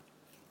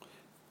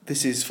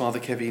This is Father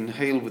Kevin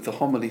Hale with the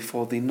homily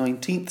for the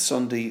 19th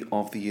Sunday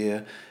of the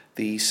year,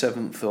 the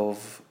 7th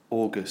of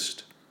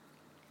August.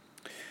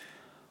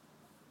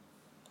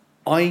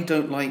 I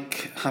don't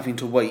like having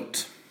to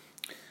wait.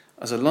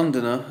 As a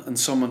Londoner and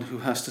someone who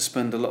has to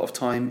spend a lot of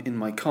time in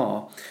my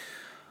car,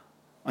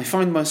 I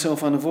find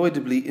myself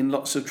unavoidably in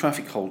lots of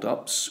traffic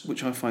hold-ups,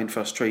 which I find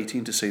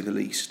frustrating to say the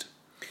least.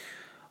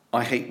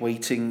 I hate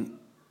waiting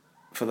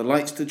for the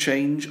lights to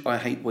change, I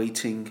hate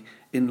waiting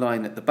in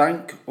line at the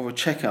bank or a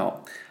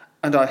checkout,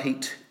 and I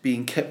hate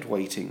being kept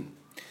waiting.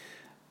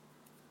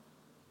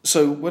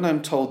 So when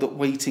I'm told that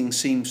waiting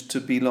seems to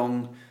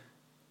belong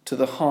to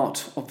the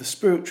heart of the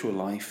spiritual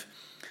life,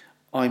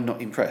 I'm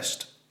not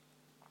impressed.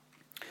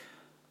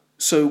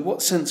 So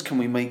what sense can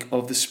we make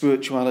of the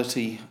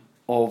spirituality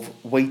of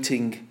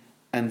waiting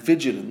and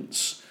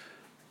vigilance,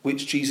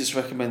 which Jesus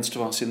recommends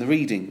to us in the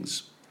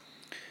readings?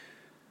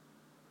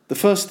 The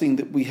first thing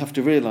that we have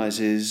to realise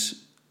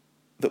is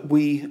that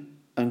we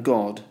and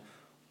God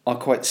are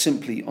quite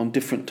simply on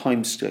different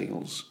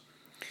timescales.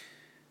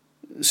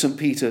 St.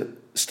 Peter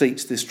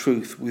states this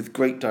truth with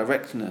great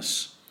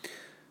directness.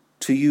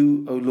 To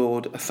you, O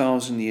Lord,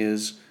 1,000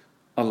 years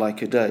are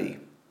like a day.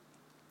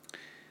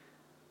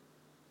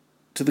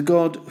 To the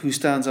God who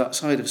stands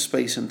outside of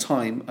space and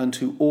time and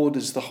who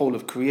orders the whole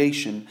of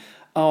creation,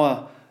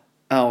 our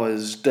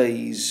hours,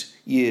 days,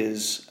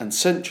 years and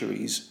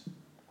centuries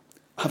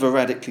have a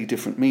radically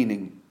different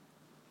meaning.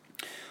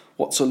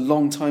 What's a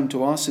long time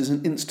to us is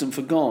an instant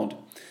for God,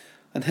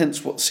 and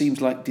hence what seems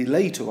like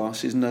delay to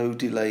us is no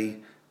delay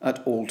at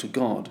all to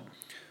God.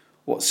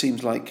 What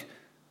seems like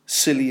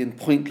silly and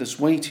pointless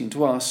waiting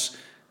to us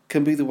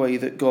can be the way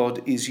that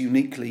God is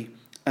uniquely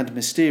and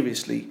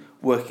mysteriously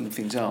working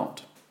things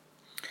out.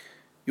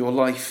 Your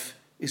life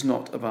is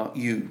not about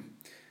you,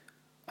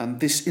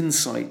 and this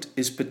insight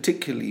is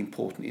particularly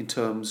important in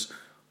terms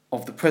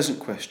of the present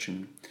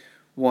question: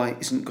 why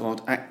isn't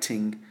God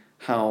acting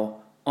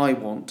how I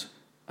want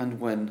and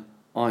when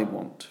I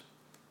want?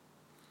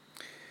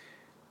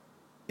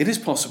 It is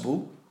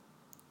possible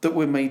that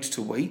we're made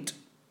to wait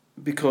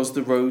because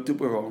the road that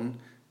we're on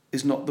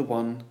is not the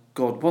one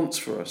God wants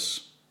for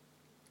us.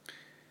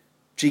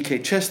 G.K.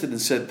 Chesterton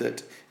said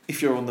that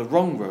if you're on the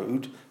wrong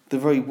road, the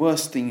very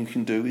worst thing you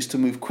can do is to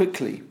move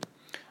quickly.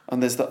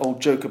 And there's that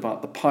old joke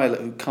about the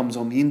pilot who comes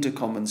on the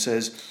intercom and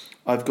says,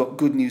 "I've got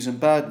good news and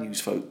bad news,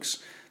 folks.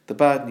 The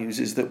bad news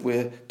is that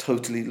we're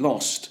totally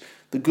lost.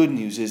 The good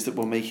news is that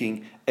we're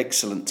making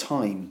excellent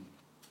time."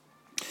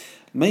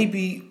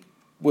 Maybe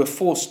we're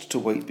forced to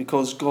wait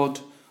because God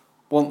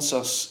wants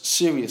us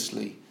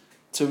seriously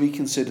to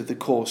reconsider the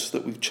course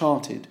that we've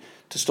charted,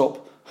 to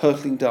stop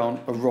hurtling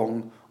down a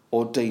wrong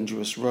or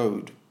dangerous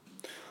road.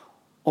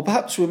 Or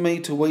perhaps we're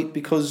made to wait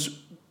because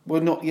we're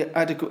not yet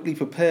adequately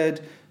prepared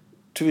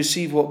to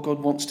receive what God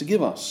wants to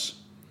give us.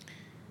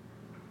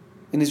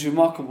 In his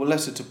remarkable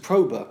letter to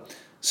Proba,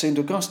 St.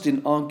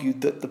 Augustine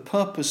argued that the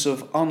purpose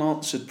of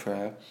unanswered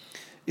prayer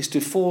is to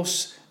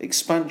force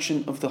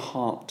expansion of the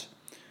heart.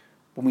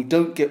 When we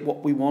don't get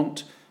what we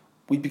want,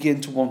 we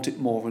begin to want it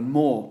more and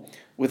more,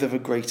 with ever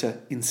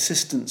greater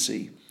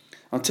insistency,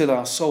 until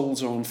our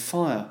souls are on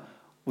fire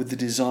with the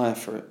desire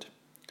for it.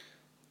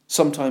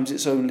 Sometimes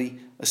it's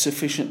only a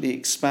sufficiently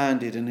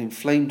expanded and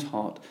inflamed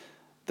heart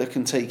that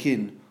can take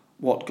in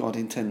what God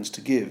intends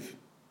to give.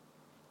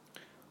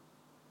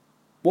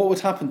 What would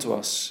happen to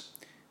us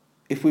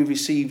if we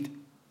received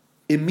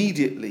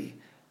immediately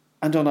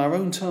and on our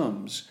own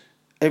terms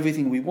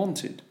everything we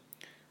wanted?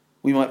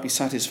 We might be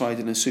satisfied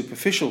in a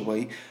superficial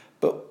way,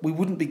 but we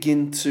wouldn't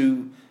begin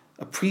to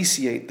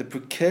appreciate the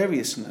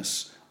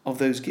precariousness of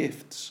those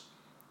gifts.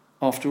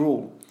 After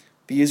all,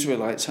 the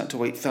Israelites had to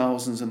wait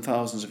thousands and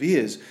thousands of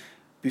years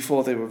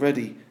before they were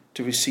ready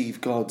to receive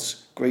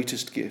God's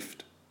greatest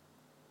gift.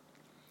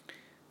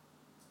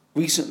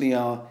 Recently,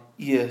 our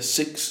Year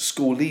 6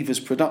 school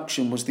leavers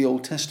production was the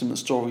Old Testament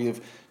story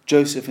of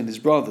Joseph and his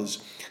brothers.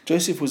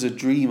 Joseph was a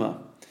dreamer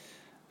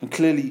and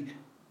clearly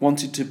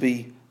wanted to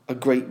be a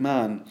great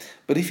man.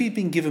 But if he'd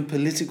been given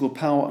political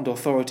power and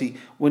authority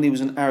when he was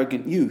an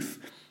arrogant youth,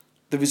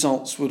 the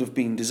results would have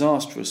been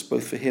disastrous,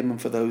 both for him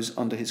and for those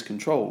under his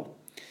control.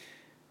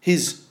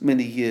 His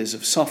many years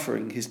of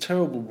suffering, his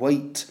terrible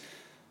weight,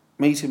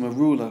 made him a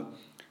ruler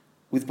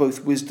with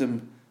both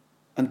wisdom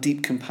and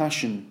deep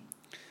compassion.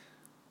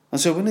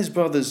 And so when his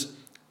brothers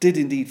did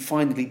indeed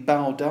finally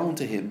bow down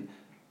to him,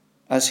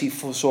 as he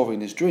foresaw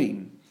in his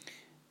dream,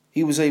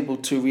 he was able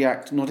to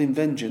react not in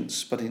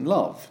vengeance but in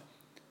love.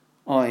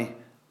 "I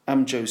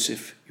am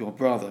Joseph, your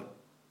brother."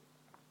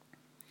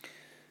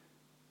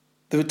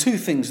 There are two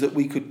things that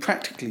we could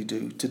practically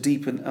do to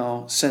deepen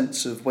our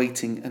sense of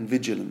waiting and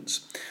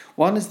vigilance.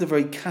 One is the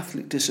very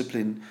Catholic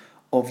discipline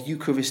of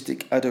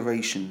Eucharistic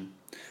adoration.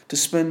 To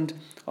spend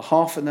a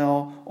half an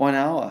hour or an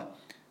hour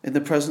in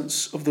the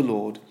presence of the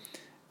Lord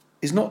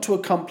is not to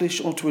accomplish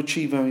or to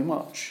achieve very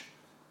much.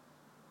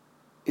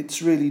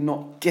 It's really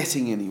not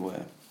getting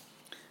anywhere.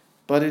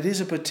 But it is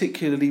a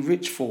particularly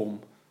rich form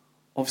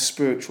of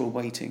spiritual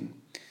waiting.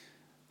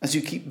 As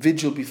you keep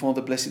vigil before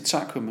the Blessed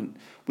Sacrament,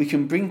 we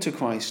can bring to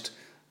Christ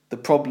the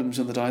problems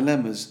and the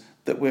dilemmas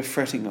that we're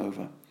fretting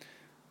over.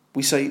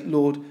 We say,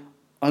 Lord,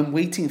 I'm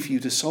waiting for you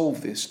to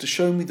solve this, to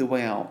show me the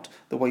way out,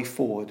 the way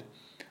forward.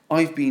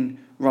 I've been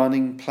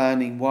running,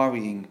 planning,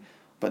 worrying,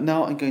 but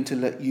now I'm going to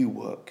let you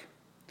work.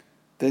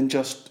 Then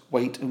just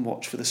wait and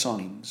watch for the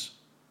signs.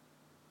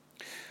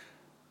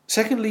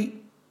 Secondly,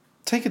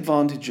 take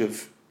advantage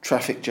of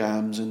traffic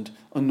jams and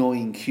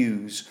annoying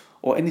queues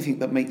or anything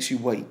that makes you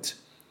wait,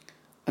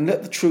 and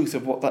let the truth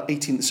of what that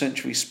 18th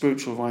century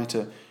spiritual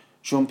writer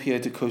Jean-Pierre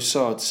de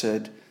Caussade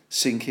said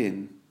sink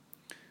in.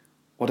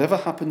 Whatever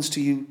happens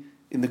to you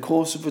in the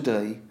course of a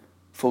day,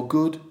 for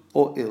good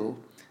or ill,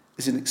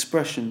 is an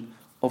expression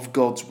of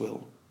God's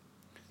will.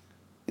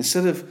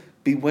 Instead of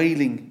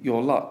bewailing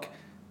your luck,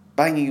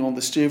 banging on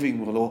the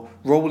steering wheel or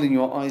rolling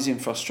your eyes in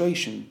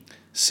frustration,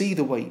 see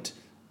the wait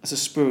as a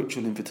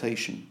spiritual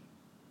invitation.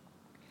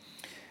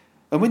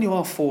 And when you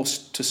are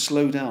forced to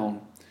slow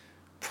down,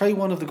 pray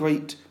one of the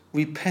great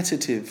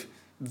repetitive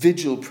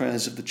vigil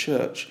prayers of the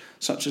Church,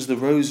 such as the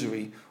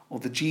Rosary or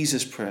the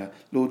Jesus Prayer,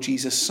 Lord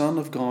Jesus, Son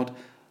of God,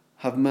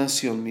 have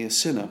mercy on me, a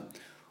sinner,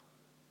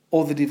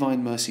 or the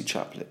Divine Mercy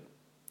Chaplet.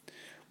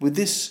 With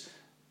this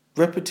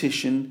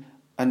repetition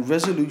and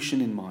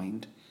resolution in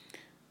mind,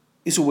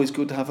 it's always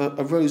good to have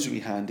a rosary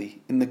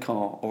handy in the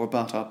car or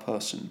about our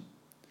person.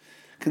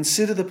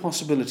 Consider the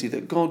possibility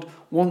that God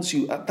wants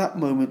you at that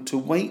moment to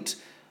wait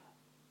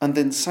and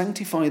then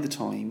sanctify the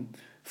time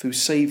through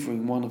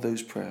savouring one of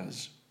those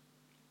prayers.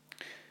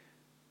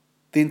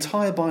 The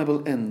entire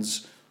Bible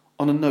ends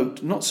on a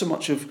note not so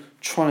much of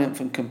triumph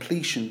and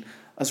completion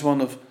as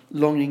one of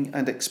longing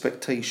and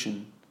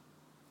expectation.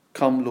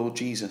 Come, Lord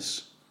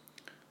Jesus.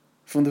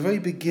 From the very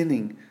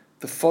beginning,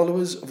 the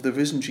followers of the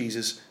risen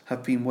Jesus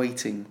have been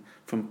waiting,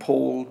 from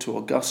Paul to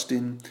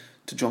Augustine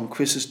to John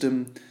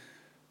Chrysostom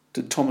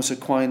to Thomas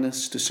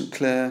Aquinas to St.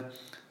 Clare,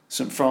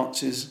 St.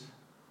 Francis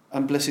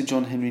and Blessed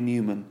John Henry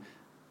Newman,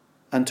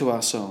 and to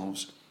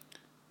ourselves.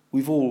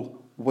 We've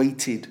all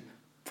waited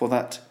for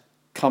that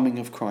coming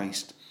of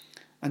Christ,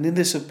 and in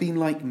this have been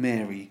like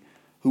Mary,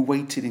 who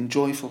waited in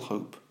joyful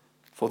hope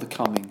for the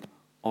coming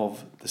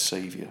of the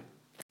Saviour.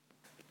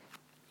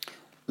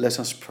 Let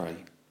us pray.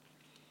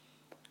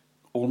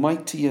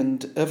 Almighty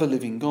and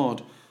ever-living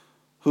God,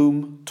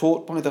 whom,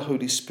 taught by the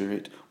Holy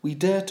Spirit, we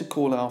dare to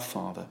call our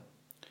Father,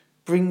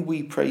 bring,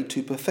 we pray,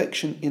 to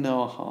perfection in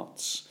our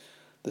hearts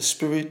the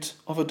spirit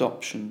of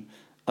adoption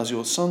as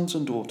your sons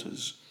and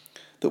daughters,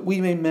 that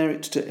we may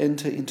merit to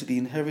enter into the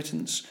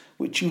inheritance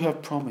which you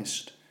have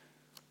promised,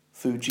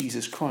 through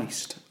Jesus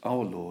Christ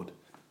our Lord.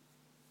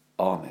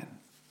 Amen.